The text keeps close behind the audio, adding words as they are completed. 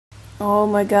Oh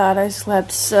my god, I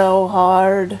slept so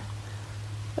hard.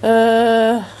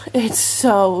 It's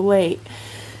so late.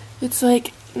 It's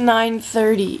like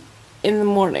 9:30 in the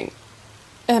morning,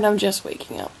 and I'm just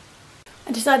waking up.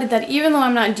 I decided that even though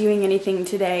I'm not doing anything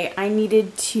today, I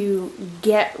needed to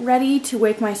get ready to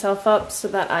wake myself up so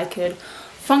that I could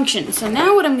function. So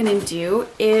now what I'm gonna do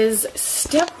is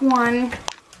step one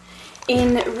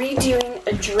in redoing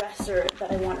a dresser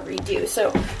that I want to redo.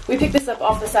 So we picked this up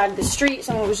off the side of the street.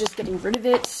 Someone was just getting rid of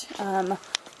it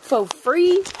for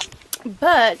free.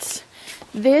 But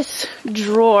this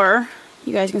drawer,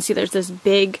 you guys can see there's this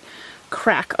big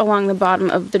crack along the bottom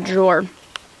of the drawer.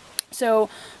 So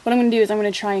what I'm going to do is I'm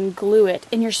going to try and glue it.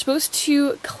 And you're supposed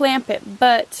to clamp it,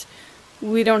 but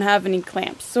we don't have any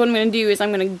clamps. So what I'm going to do is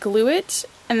I'm going to glue it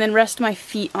and then rest my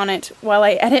feet on it while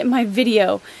I edit my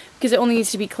video, because it only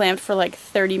needs to be clamped for like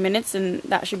 30 minutes and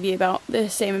that should be about the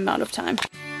same amount of time.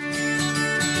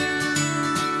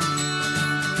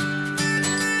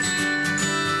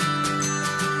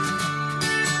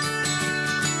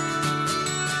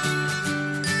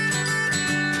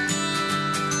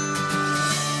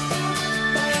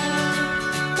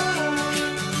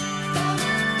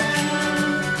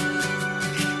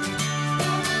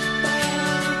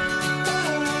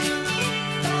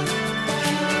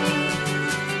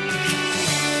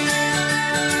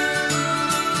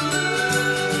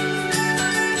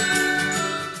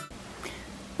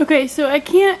 Okay, so I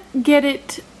can't get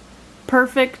it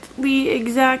perfectly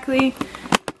exactly,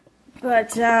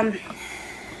 but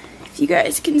if you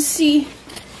guys can see,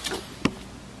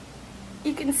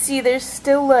 you can see there's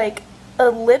still like a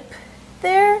lip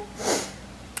there.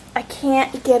 I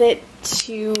can't get it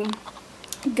to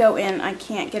go in. I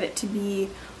can't get it to be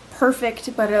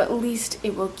perfect, but at least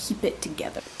it will keep it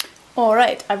together.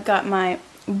 Alright, I've got my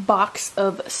box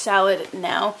of salad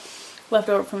now, left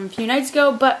over from a few nights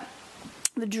ago, but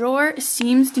the drawer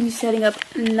seems to be setting up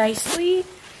nicely.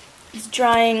 It's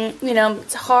drying, you know,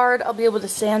 it's hard. I'll be able to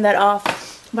sand that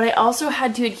off. But I also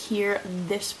had to adhere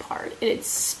this part. It's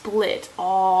split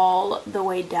all the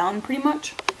way down pretty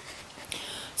much.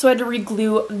 So I had to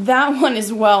re-glue that one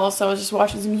as well. So I was just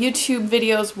watching some YouTube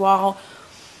videos while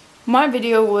my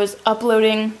video was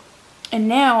uploading. And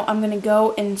now I'm going to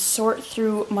go and sort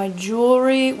through my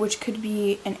jewelry, which could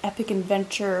be an epic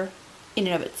adventure in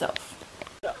and of itself.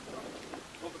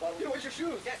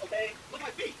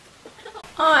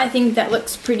 I think that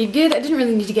looks pretty good. I didn't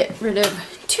really need to get rid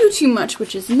of too much,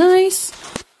 which is nice.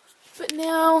 But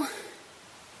now,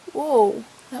 whoa,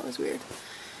 that was weird.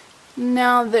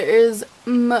 Now there is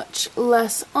much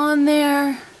less on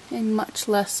there and much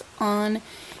less on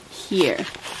here.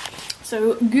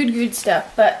 So good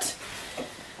stuff. But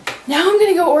now I'm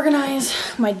gonna go organize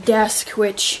my desk,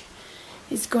 which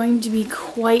is going to be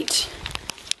quite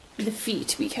the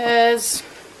feat because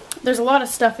there's a lot of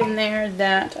stuff in there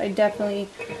that I definitely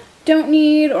don't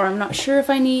need, or I'm not sure if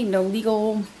I need. No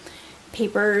legal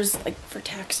papers, like for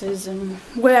taxes and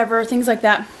whatever, things like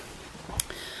that.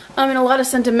 And a lot of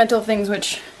sentimental things,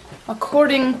 which,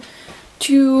 according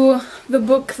to the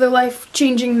book, The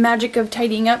Life-Changing Magic of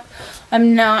Tidying Up,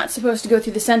 I'm not supposed to go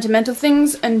through the sentimental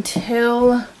things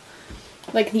until,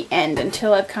 like, the end,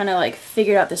 until I've kind of, like,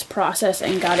 figured out this process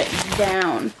and got it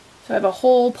down. So I have a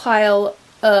whole pile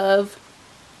of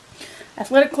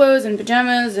athletic clothes and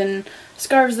pajamas and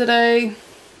scarves that I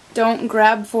don't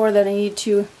grab for that I need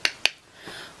to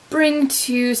bring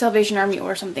to Salvation Army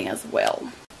or something as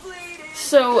well.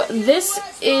 So this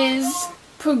is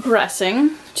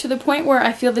progressing to the point where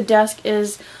I feel the desk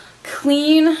is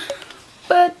clean,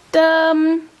 but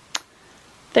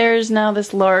there's now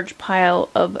this large pile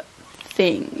of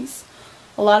things.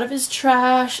 A lot of it is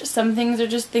trash, some things are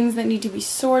just things that need to be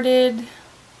sorted,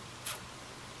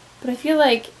 but I feel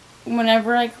like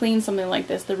whenever I clean something like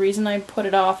this, the reason I put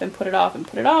it off and put it off and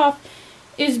put it off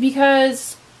is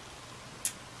because,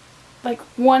 like,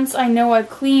 once I know I've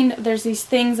cleaned, there's these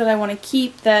things that I want to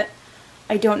keep that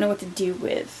I don't know what to do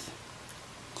with.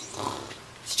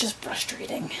 It's just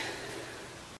frustrating.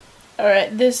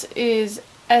 Alright, this is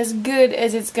as good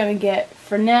as it's gonna get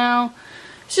for now.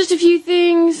 It's just a few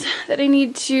things that I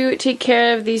need to take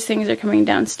care of. These things are coming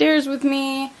downstairs with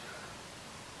me.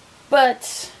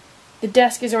 But the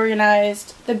desk is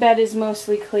organized, the bed is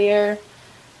mostly clear,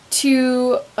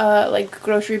 2 like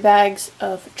grocery bags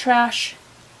of trash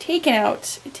taken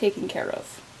out, taken care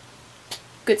of.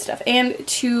 Good stuff. And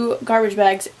 2 garbage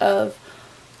bags of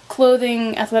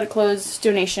clothing, athletic clothes,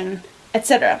 donation,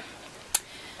 etc.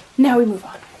 Now we move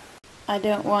on. I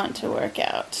don't want to work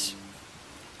out.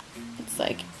 It's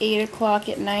like 8 o'clock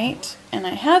at night and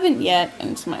I haven't yet, and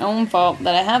it's my own fault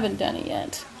that I haven't done it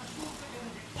yet.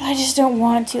 But I just don't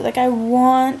want to. Like, I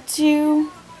want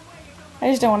to. I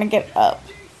just don't want to get up.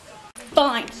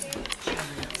 Fine.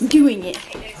 I'm doing it.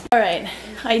 Alright,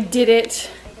 I did it.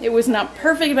 It was not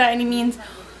perfect by any means,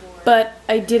 but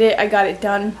I did it. I got it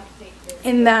done.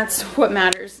 And that's what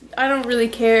matters. I don't really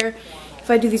care if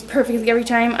I do these perfectly every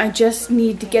time. I just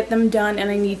need to get them done,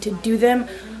 and I need to do them.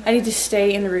 I need to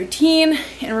stay in the routine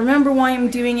and remember why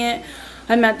I'm doing it.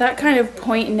 I'm at that kind of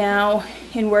point now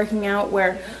in working out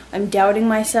where I'm doubting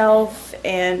myself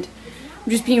and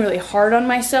I'm just being really hard on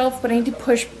myself, but I need to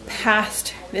push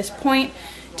past this point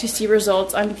to see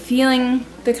results. I'm feeling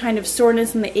the kind of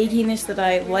soreness and the achiness that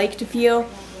I like to feel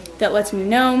that lets me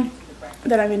know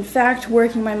that I'm in fact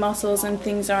working my muscles and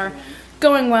things are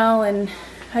going well, and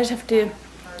I just have to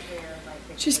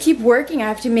keep working. I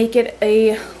have to make it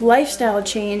a lifestyle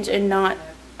change and not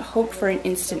hope for an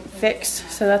instant fix.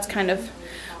 So that's kind of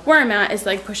where I'm at, is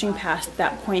like pushing past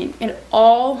that point. And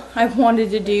all I wanted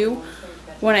to do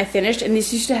when I finished, and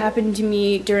this used to happen to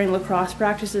me during lacrosse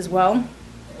practice as well,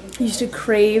 I used to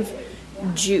crave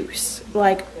juice.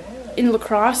 Like in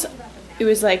lacrosse, it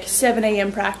was like 7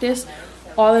 a.m. practice.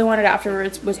 All I wanted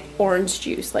afterwards was orange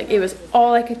juice. Like, it was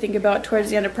all I could think about towards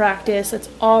the end of practice. That's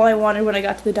all I wanted when I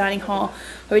got to the dining hall.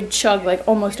 I would chug like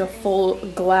almost a full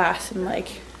glass and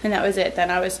that was it. Then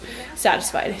I was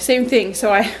satisfied. Same thing.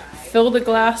 So I filled a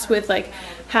glass with like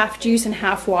half juice and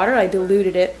half water. I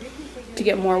diluted it to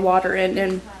get more water in,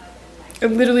 and I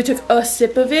literally took a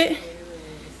sip of it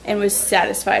and was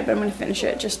satisfied. But I'm gonna finish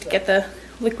it just to get the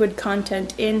liquid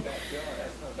content in.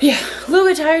 Yeah, a little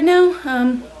bit tired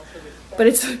now. But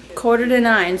it's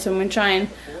 8:45, so I'm going to try and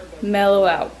mellow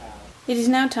out. It is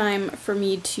now time for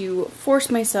me to force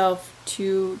myself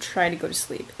to try to go to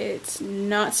sleep. It's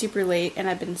not super late, and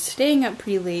I've been staying up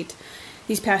pretty late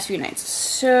these past few nights.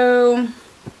 So,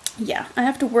 yeah, I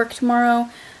have to work tomorrow.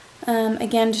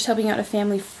 Again, just helping out a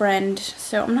family friend.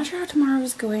 So I'm not sure how tomorrow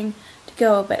is going to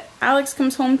go, but Alex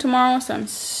comes home tomorrow, so I'm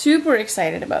super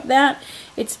excited about that.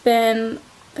 It's been,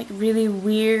 like, really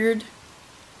weird,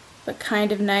 but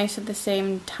kind of nice at the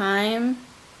same time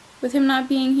with him not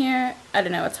being here. I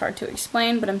don't know, it's hard to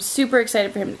explain, but I'm super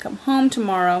excited for him to come home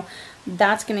tomorrow.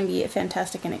 That's going to be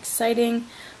fantastic and exciting,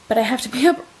 but I have to be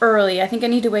up early. I think I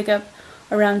need to wake up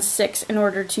around 6 in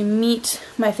order to meet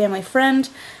my family friend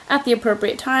at the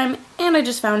appropriate time, and I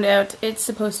just found out it's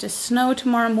supposed to snow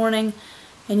tomorrow morning,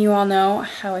 and you all know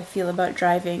how I feel about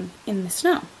driving in the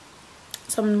snow.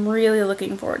 So I'm really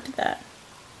looking forward to that.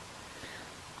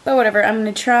 But whatever, I'm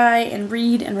going to try and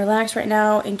read and relax right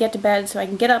now and get to bed so I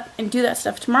can get up and do that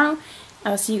stuff tomorrow. I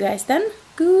will see you guys then.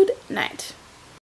 Good night.